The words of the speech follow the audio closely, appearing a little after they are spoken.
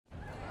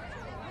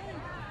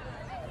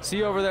See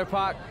you over there,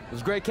 Pac. It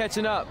was great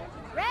catching up.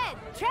 Red,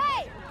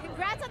 Trey,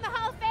 congrats on the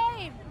Hall of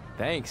Fame.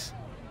 Thanks.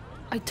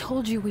 I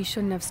told you we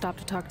shouldn't have stopped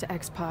to talk to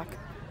X-Pac.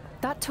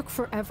 That took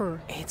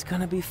forever. It's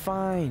gonna be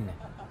fine.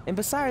 And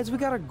besides, we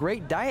got a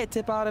great diet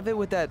tip out of it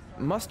with that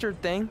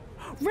mustard thing.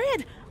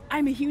 Red,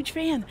 I'm a huge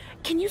fan.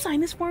 Can you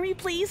sign this for me,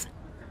 please?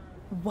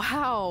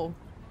 Wow.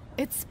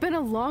 It's been a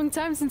long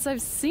time since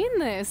I've seen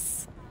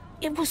this.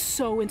 It was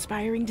so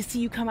inspiring to see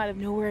you come out of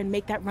nowhere and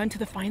make that run to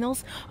the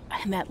finals.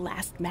 And that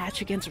last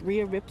match against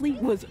Rhea Ripley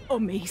was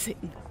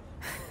amazing.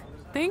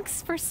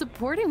 Thanks for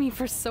supporting me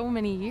for so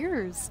many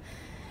years.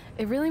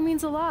 It really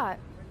means a lot.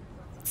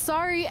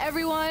 Sorry,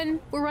 everyone.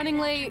 We're running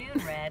late.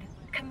 Good afternoon, Red.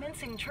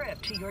 Commencing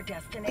trip to your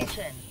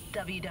destination.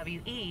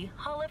 WWE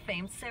Hall of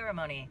Fame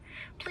ceremony.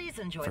 Please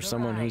enjoy the ride. For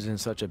someone who's in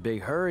such a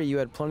big hurry, you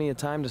had plenty of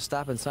time to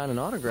stop and sign an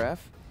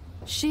autograph.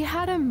 She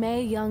had a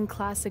Mae Young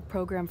Classic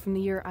program from the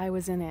year I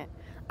was in it.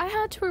 I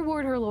had to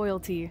reward her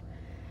loyalty.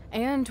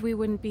 And we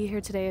wouldn't be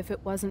here today if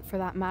it wasn't for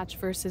that match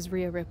versus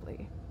Rhea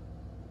Ripley.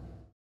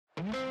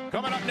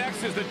 Coming up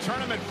next is the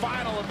tournament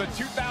final of the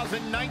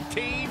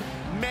 2019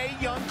 Mae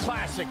Young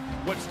Classic.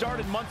 What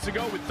started months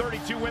ago with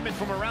 32 women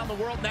from around the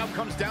world now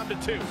comes down to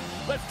 2.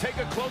 Let's take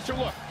a closer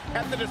look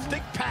at the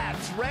distinct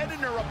paths Red and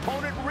her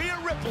opponent Rhea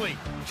Ripley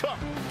took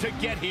to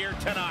get here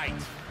tonight.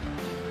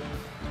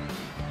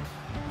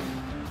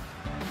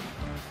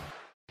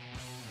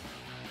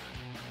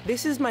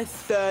 This is my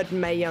 3rd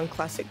Mae Young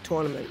Classic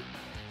tournament.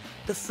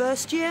 The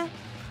first year,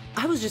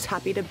 I was just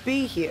happy to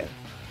be here.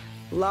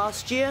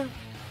 Last year,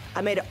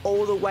 I made it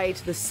all the way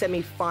to the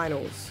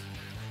semi-finals.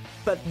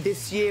 But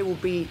this year will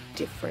be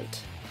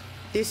different.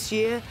 This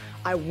year,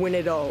 I win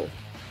it all.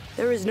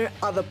 There is no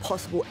other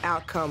possible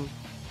outcome.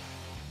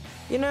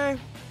 You know,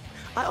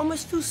 I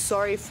almost feel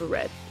sorry for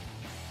Red.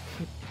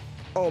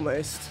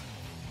 Almost.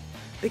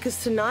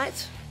 Because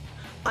tonight,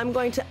 I'm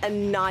going to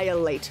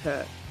annihilate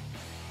her.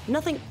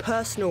 Nothing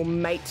personal,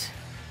 mate.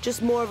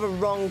 Just more of a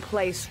wrong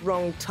place,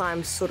 wrong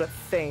time sort of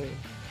thing.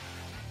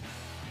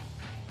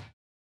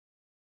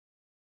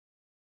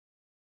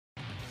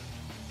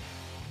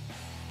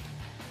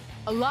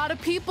 A lot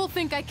of people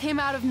think I came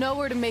out of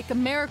nowhere to make a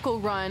miracle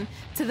run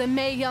to the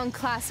Mae Young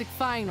Classic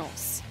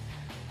finals.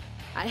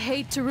 I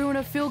hate to ruin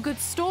a feel-good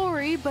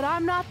story, but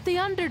I'm not the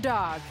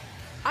underdog.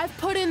 I've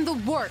put in the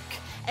work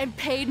and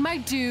paid my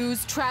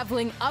dues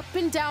traveling up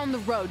and down the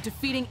road,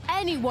 defeating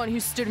anyone who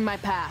stood in my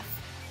path.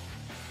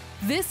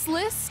 This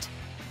list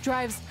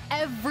drives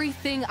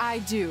everything I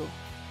do.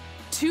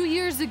 2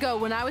 years ago,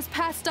 when I was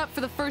passed up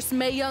for the first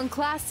Mae Young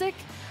Classic,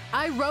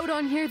 I wrote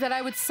on here that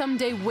I would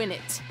someday win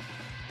it.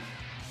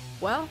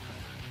 Well,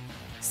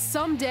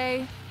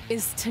 someday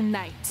is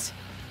tonight.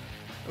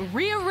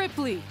 Rhea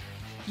Ripley,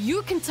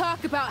 you can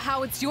talk about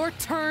how it's your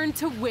turn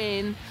to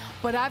win,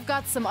 but I've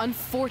got some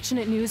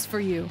unfortunate news for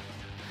you.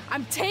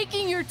 I'm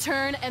taking your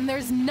turn, and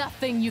there's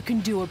nothing you can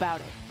do about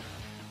it.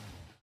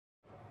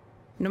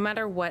 No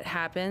matter what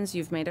happens,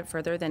 you've made it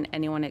further than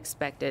anyone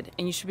expected,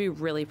 and you should be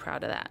really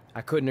proud of that.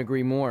 I couldn't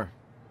agree more.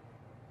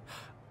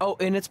 Oh,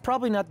 and it's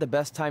probably not the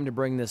best time to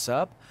bring this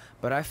up,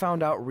 but I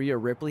found out Rhea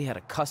Ripley had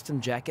a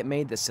custom jacket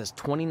made that says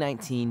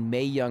 2019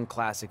 Mae Young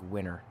Classic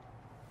winner.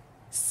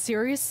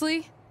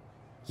 Seriously?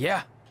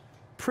 Yeah.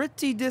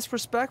 Pretty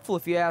disrespectful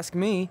if you ask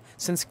me,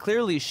 since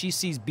clearly she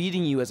sees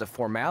beating you as a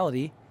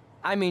formality.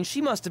 I mean,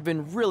 she must have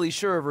been really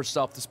sure of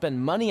herself to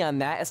spend money on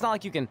that. It's not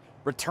like you can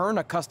return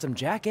a custom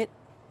jacket.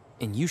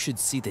 And you should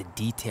see the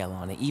detail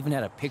on it. Even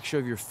had a picture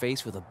of your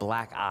face with a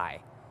black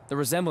eye. The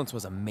resemblance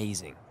was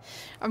amazing.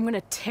 I'm gonna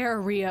tear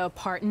Rhea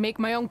apart and make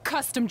my own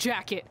custom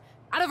jacket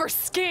out of her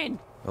skin!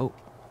 Oh.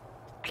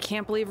 I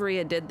can't believe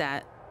Rhea did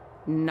that.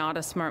 Not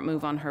a smart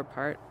move on her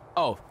part.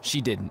 Oh,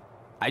 she didn't.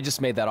 I just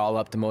made that all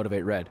up to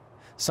motivate Red.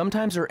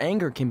 Sometimes her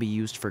anger can be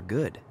used for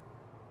good.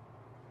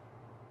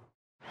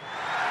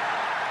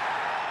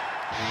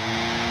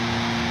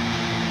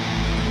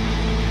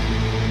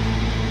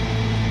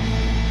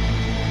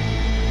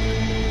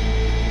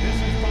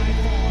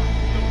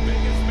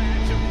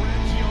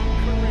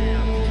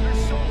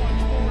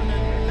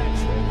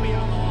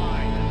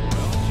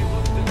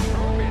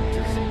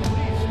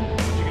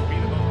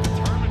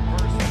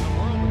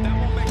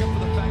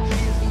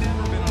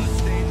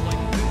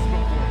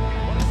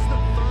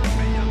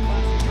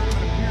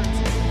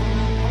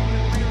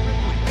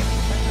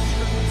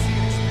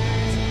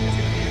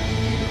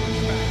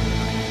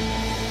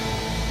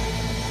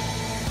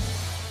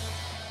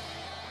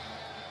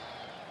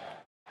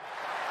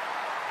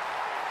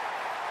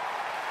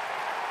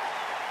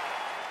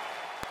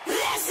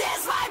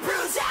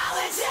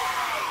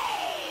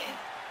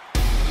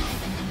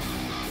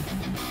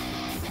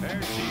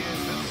 There she is,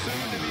 the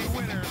soon-to-be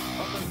winner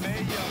of the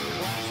Mae Young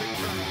Classic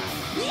Tournament.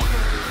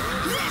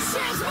 This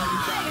is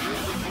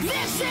mine!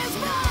 This is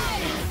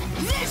mine!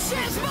 This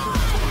is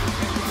mine!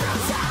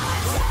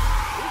 Brutality!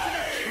 Isn't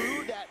it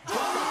true that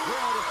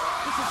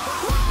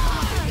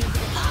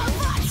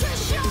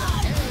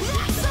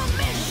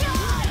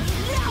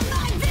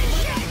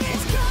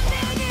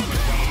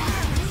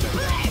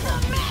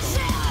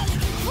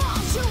Fall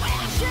to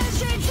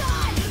ashes and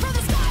die for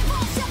the sky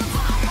falls to the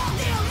fire.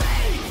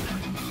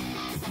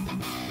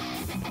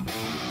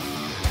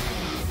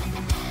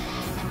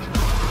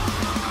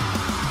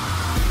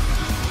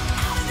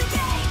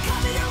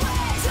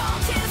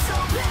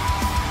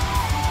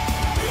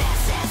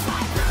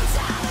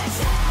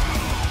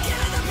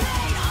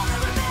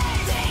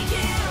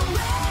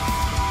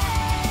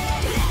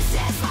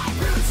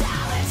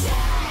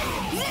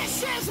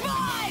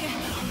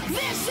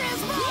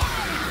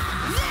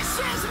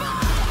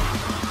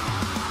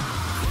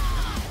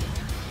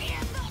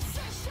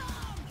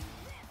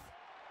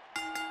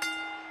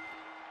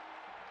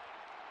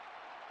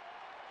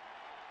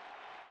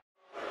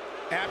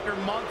 After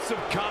months of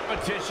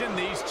competition,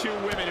 these two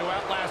women who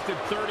outlasted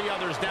 30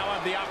 others now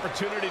have the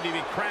opportunity to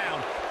be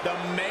crowned the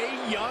Mae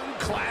Young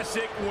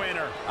Classic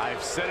winner.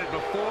 I've said it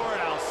before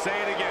and I'll say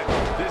it again.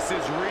 This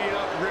is Rhea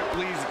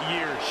Ripley's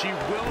year. She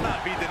will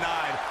not be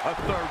denied a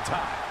third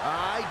time.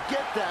 I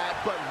get that,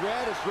 but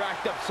Red has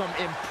racked up some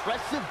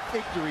impressive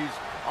victories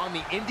on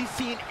the indie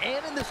scene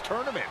and in this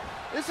tournament.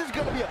 This is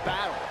going to be a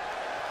battle.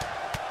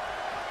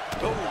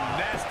 Oh,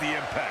 nasty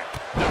impact.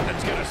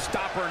 Nothing's going to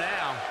stop her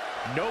now.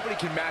 Nobody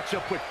can match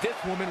up with this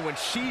woman when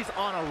she's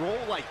on a roll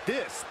like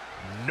this.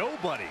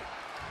 Nobody.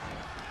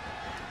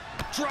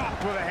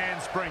 Drop with a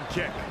handspring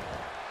kick.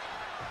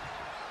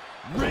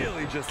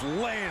 Really just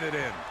laying it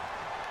in.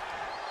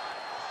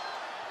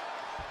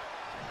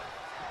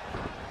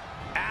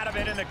 Out of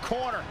it in the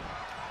corner.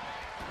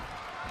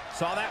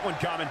 Saw that one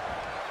coming.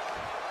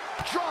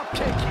 Drop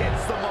kick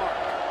hits the mark.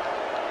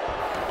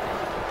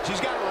 She's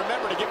got to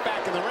remember to get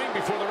back in the ring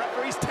before the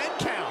referee's 10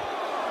 count.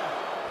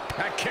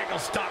 That kick will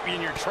stop you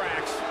in your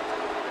tracks.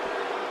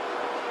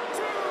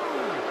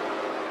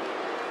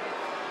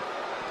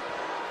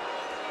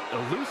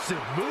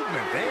 Elusive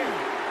movement there.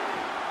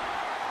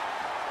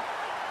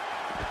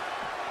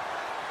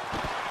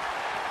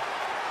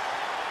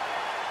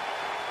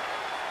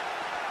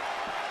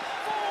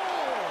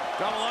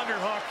 Double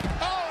underhook.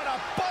 Oh, and a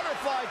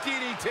butterfly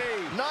DDT.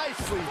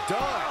 Nicely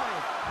done.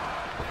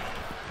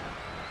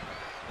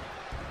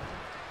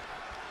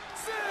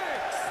 6.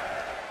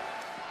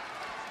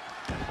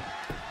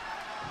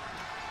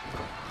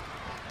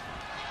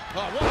 Oh,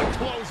 what a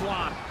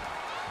clothesline.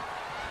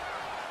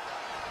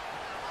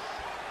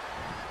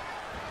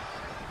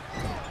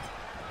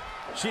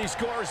 She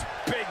scores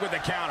big with the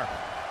counter.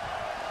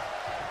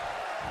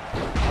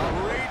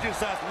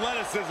 Outrageous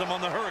athleticism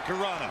on the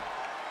Hurricanrana.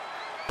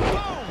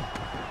 Boom!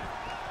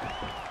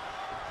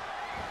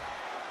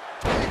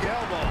 Big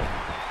elbow.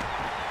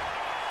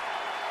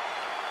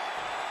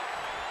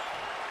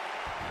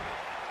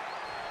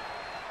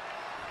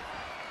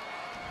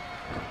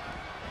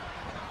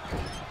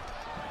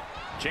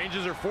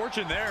 Changes her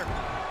fortune there.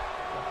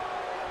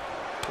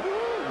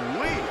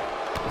 Ooh-wee.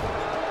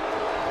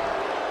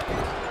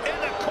 In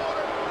the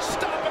corner,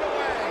 stop it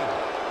away.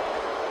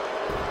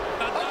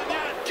 Oh my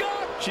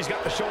God! She's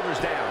got the shoulders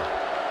down.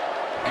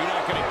 You're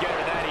not going to get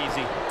her that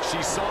easy.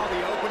 She saw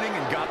the opening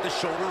and got the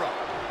shoulder up.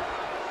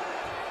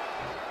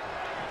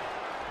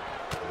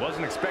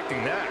 Wasn't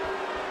expecting that.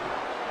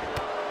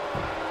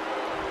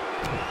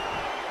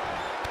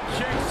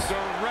 Kicks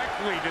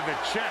directly to the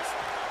chest.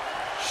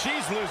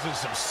 She's losing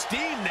some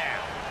steam now.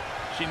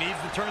 She needs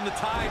to turn the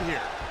tide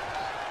here.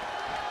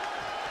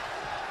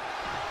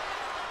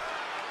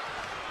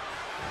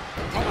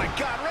 Oh my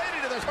God, right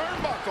into the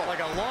turnbuckle.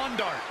 Like a lawn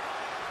dart.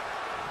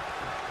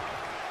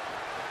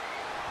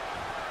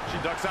 She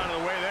ducks out of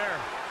the way there.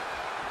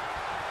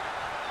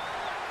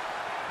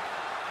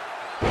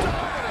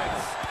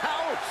 Dominance,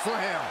 power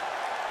slam.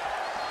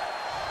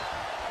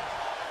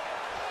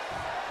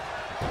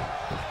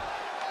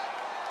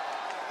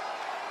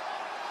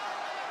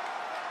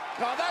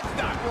 Oh, that's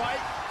not right.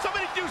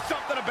 Somebody do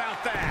something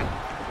about that.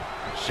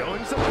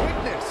 Showing some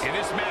quickness. And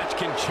this match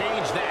can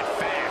change that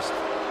fast.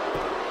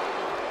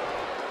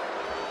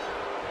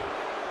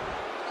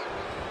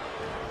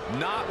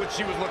 Not what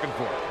she was looking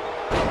for.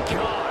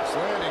 Gosh,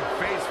 landing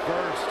face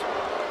first.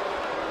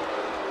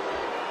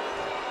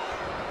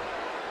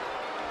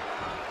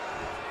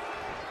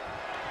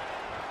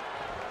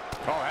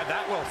 Oh, had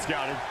that well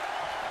scouted.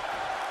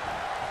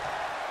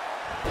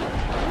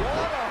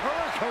 What a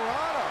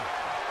hurricanrana.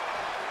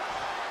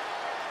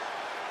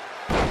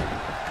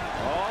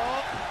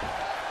 Oh.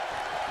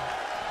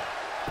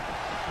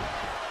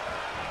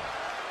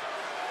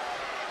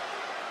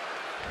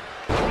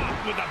 Drop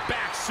with a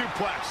back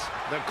suplex.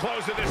 The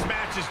close of this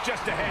match is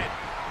just ahead.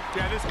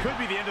 Yeah, this could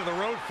be the end of the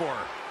road for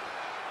her.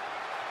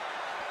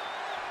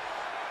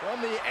 From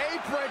the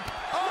apron.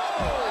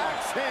 Oh,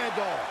 axe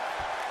handle.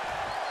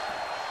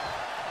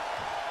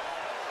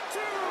 2,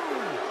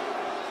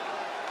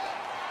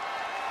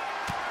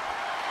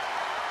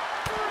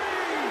 3.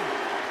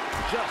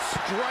 Just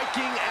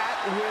striking at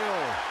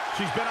will.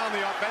 She's been on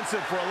the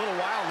offensive for a little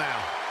while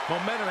now.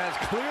 Momentum has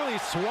clearly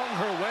swung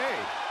her way.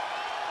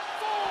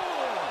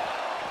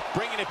 4.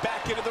 Bringing it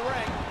back into the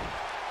ring.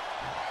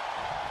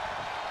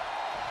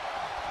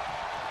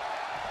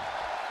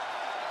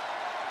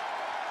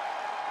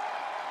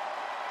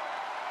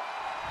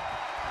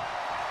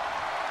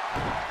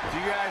 Do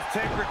you guys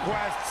take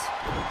requests?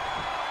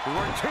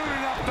 We're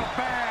tuning up the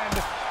band.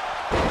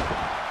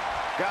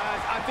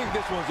 Guys, I think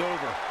this one's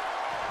over.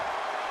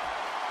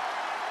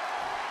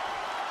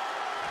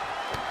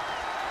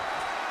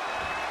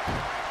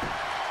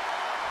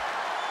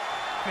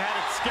 Had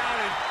it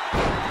scouted.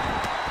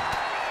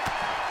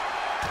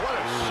 What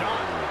a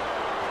shot.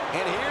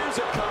 And here's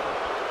a cover.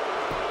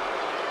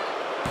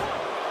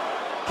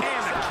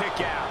 And a kick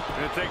out.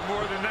 Gonna take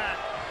more than that.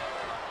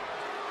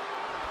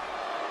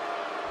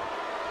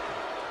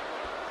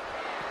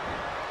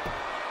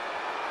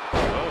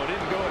 Oh, it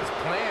didn't go as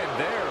planned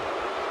there.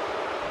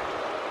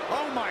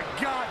 Oh my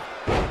God.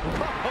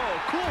 Oh,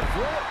 cool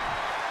flip.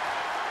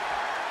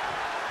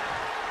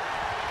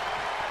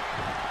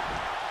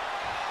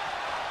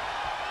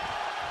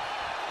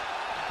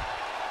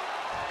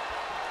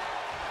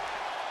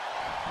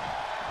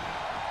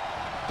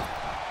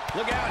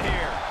 Look out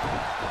here.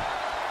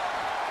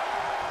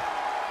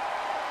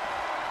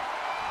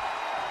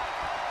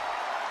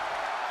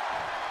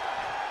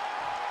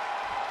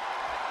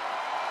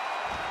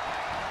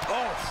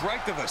 Oh,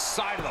 right to the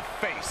side of the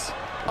face.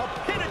 A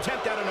pin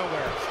attempt out of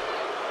nowhere.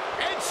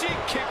 And she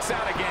kicks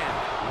out again.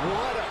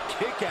 What a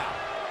kick out.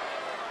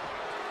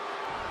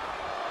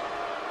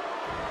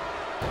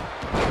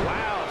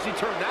 Wow, she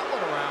turned that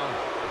one around.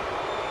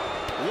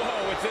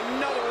 Whoa, it's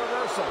another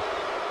reversal.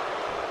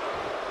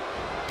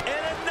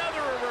 And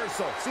another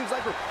reversal. Seems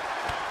like we're...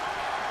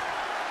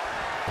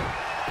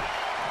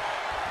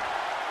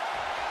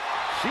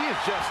 She is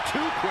just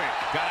too quick.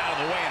 Got out of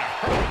the way in a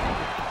hurry.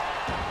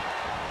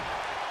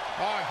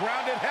 Oh,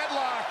 grounded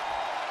headlock.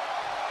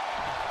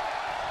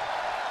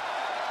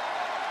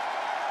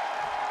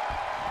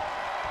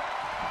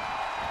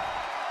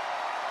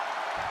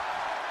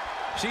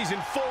 She's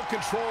in full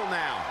control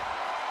now.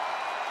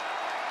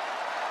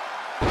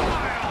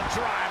 Pile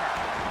driver.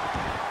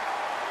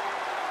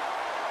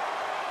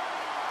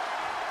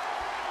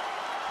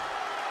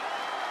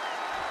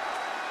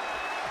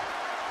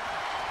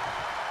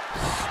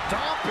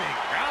 Stomping.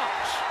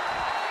 Ouch.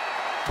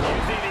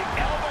 Using the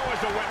elbow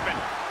as a weapon.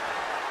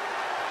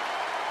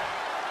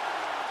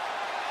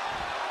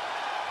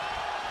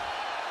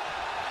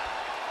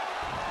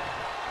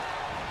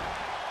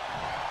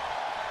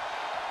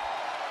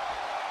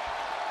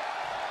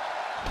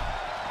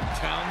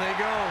 Down they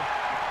go.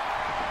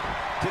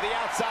 To the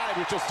outside,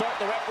 which will start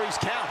the referee's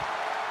count.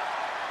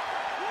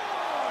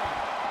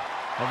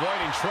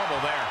 Avoiding trouble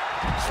there.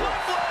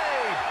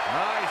 Switchblade!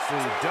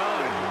 Nicely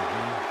done.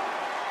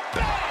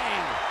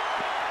 Bang!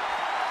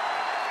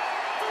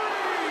 3.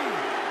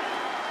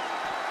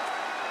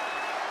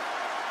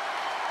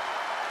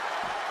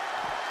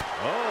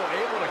 Oh,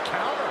 able to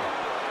counter.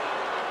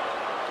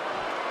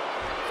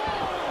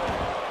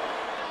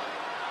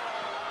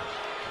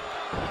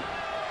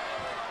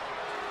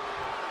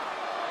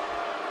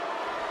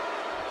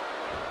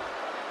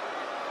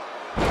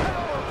 4.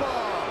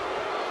 Powerbomb!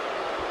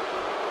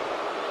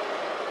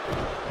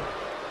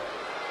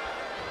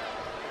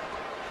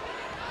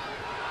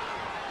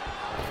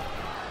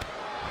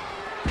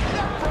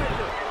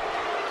 Neckbreaker!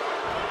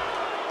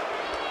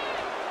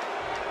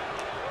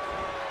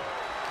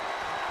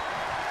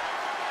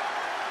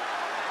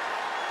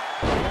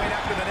 Right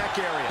after the neck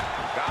area.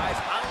 Guys,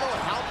 I don't know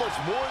how much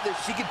more of this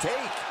she can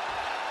take.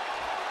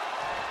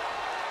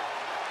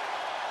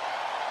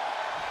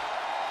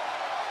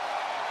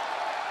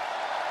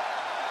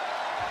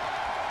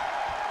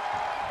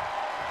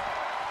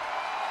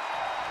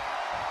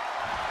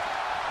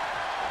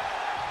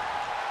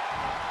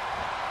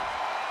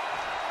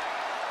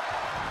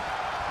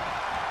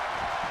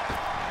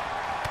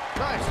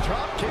 Nice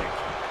drop kick.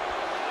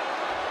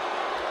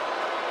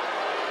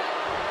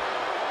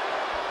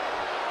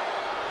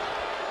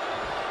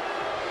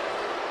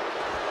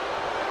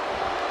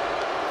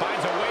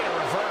 Finds a way to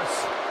reverse.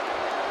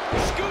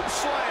 Scoop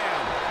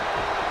slam.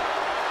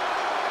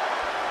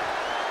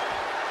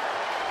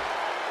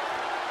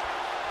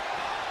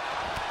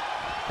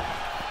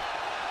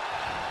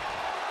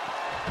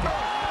 Oh,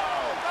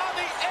 on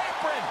the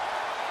apron.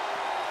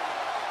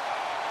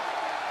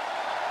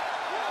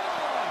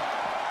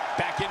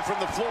 Back in from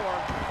the floor.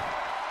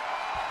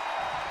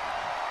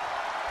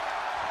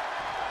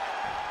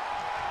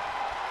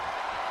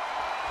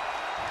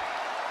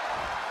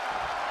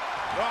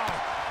 Oh,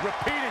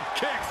 repeated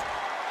kicks.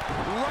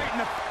 Right in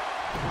the...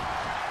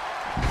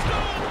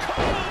 Stone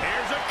Cold.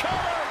 Here's a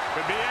cover.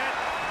 Could be it.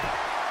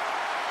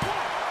 1,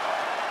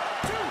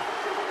 2.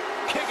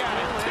 Kick out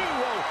at 2.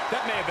 Whoa,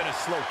 that may have been a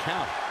slow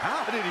count.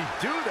 How did he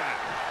do that?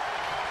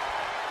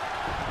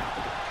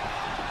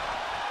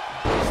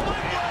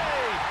 Split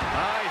blade.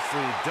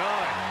 Nicely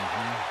done.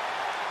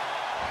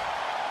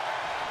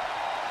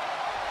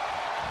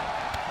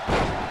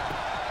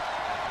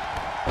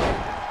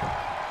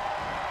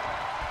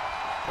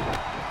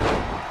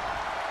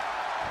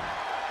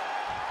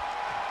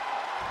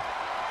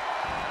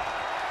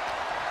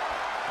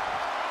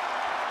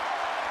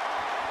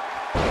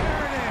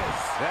 There it is.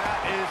 That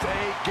is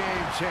a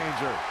game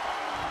changer.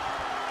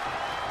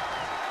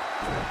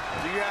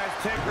 Do you guys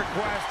take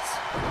requests?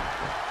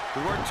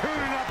 We're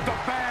tuning up the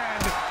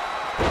band.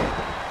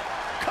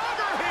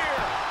 Cover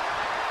here.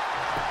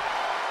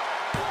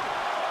 1,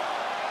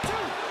 2,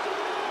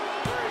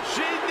 3.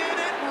 She did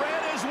it.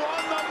 Red has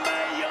won the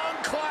Mae Young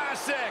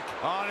Classic.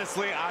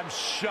 Honestly, I'm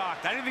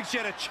shocked. I didn't think she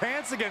had a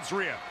chance against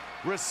Rhea.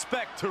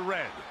 Respect to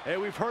Red. Hey,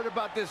 we've heard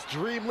about this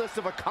dream list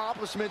of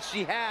accomplishments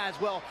she has.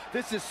 Well,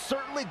 this is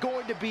certainly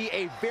going to be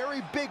a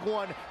very big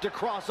one to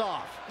cross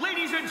off.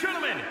 Ladies and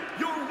gentlemen,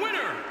 your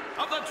winner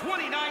of the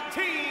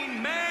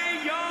 2019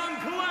 Mae Young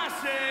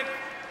Classic,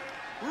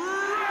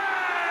 Red!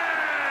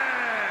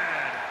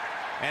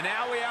 And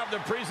now we have the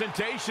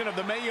presentation of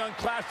the Mae Young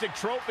Classic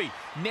Trophy,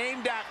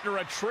 named after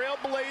a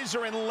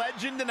trailblazer and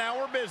legend in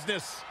our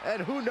business.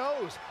 And who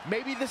knows,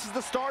 maybe this is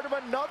the start of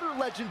another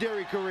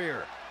legendary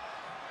career.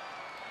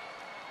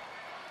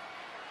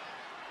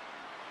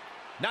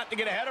 Not to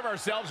get ahead of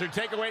ourselves or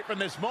take away from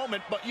this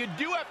moment, but you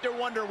do have to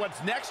wonder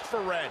what's next for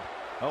Red.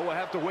 Oh, we'll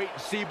have to wait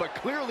and see, but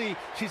clearly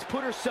she's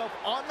put herself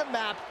on the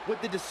map with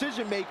the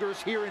decision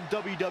makers here in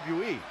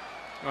WWE.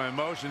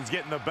 Emotions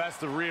getting the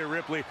best of Rhea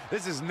Ripley.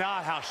 This is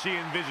not how she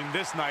envisioned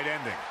this night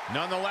ending.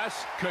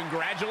 Nonetheless,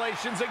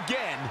 congratulations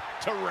again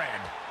to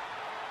Red.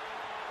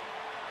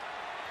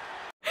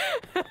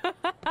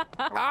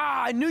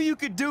 I knew you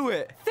could do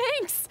it.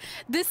 Thanks!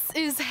 This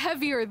is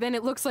heavier than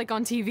it looks like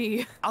on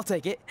TV. I'll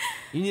take it.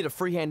 You need a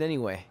free hand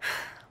anyway.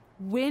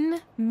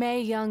 Win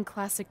Mae Young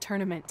Classic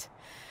Tournament.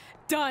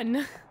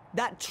 Done.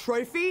 That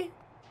trophy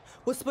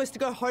was supposed to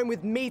go home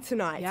with me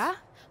tonight. Yeah?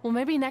 Well,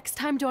 maybe next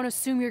time don't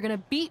assume you're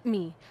gonna beat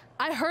me.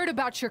 I heard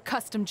about your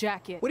custom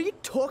jacket. What are you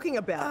talking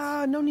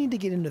about? No need to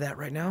get into that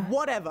right now.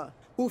 Whatever.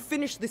 We'll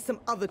finish this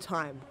some other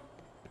time.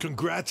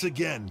 Congrats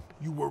again.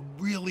 You were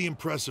really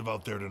impressive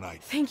out there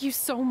tonight. Thank you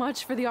so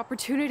much for the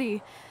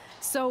opportunity.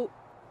 So,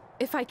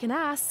 if I can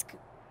ask,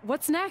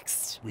 what's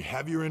next? We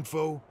have your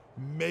info.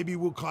 Maybe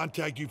we'll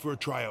contact you for a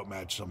tryout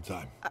match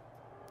sometime.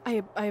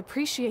 I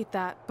appreciate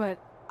that, but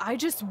I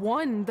just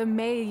won the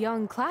Mae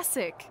Young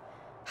Classic.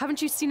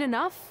 Haven't you seen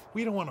enough?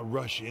 We don't want to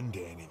rush into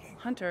anything.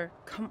 Hunter,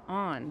 come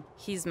on.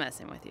 He's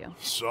messing with you.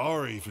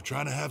 Sorry for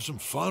trying to have some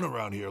fun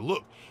around here.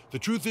 Look, the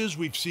truth is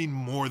we've seen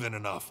more than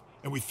enough,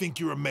 and we think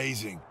you're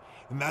amazing.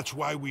 And that's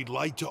why we'd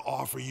like to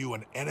offer you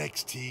an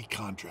NXT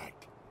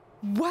contract.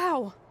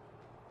 Wow!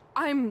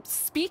 I'm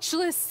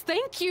speechless.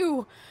 Thank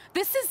you!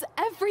 This is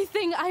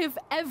everything I have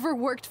ever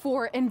worked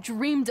for and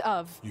dreamed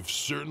of. You've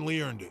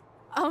certainly earned it.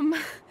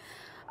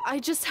 I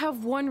just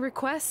have one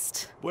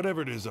request.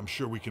 Whatever it is, I'm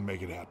sure we can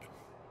make it happen.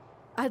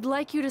 I'd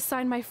like you to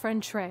sign my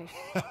friend Trey.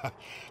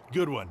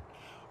 Good one.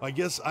 I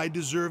guess I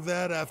deserve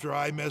that after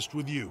I messed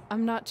with you.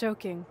 I'm not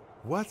joking.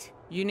 What?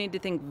 You need to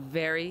think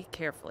very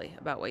carefully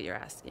about what you're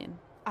asking.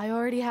 I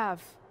already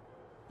have.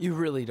 You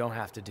really don't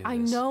have to do this. I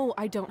know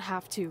I don't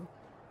have to,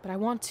 but I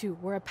want to.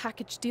 We're a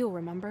package deal,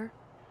 remember?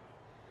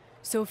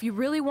 So if you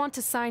really want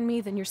to sign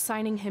me, then you're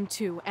signing him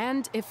too.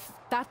 And if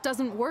that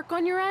doesn't work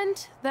on your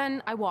end,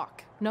 then I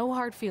walk. No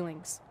hard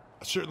feelings.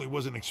 I certainly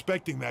wasn't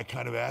expecting that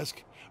kind of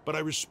ask, but I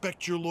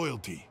respect your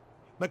loyalty.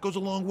 That goes a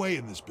long way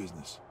in this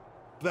business.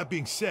 That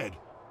being said,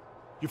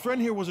 your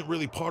friend here wasn't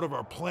really part of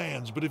our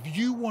plans, but if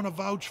you want to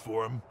vouch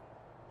for him,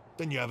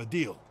 then you have a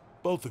deal.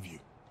 Both of you.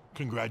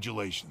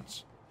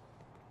 Congratulations.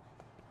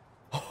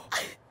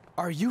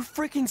 Are you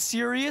freaking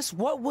serious?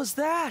 What was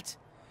that?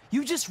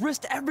 You just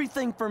risked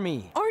everything for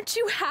me. Aren't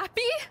you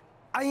happy?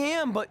 I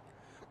am, but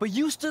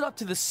you stood up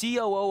to the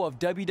COO of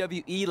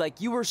WWE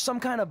like you were some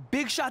kind of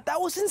big shot. That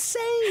was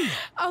insane.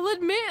 I'll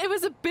admit it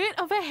was a bit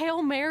of a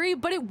Hail Mary,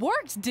 but it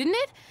worked, didn't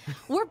it?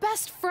 We're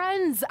best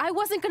friends. I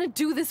wasn't gonna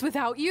do this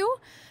without you.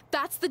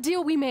 That's the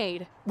deal we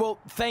made. Well,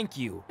 thank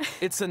you.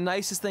 It's the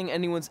nicest thing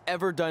anyone's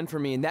ever done for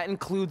me, and that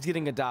includes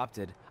getting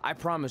adopted. I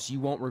promise you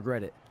won't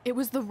regret it. It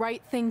was the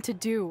right thing to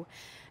do.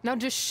 Now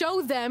just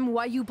show them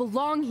why you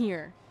belong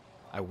here.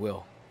 I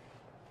will.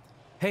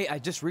 Hey, I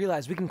just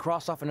realized we can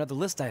cross off another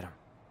list item.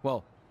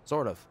 Well,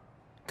 sort of.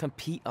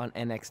 Compete on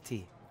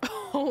NXT.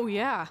 Oh,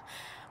 yeah.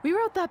 We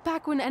wrote that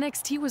back when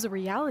NXT was a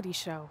reality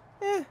show.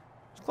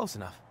 It's close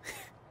enough.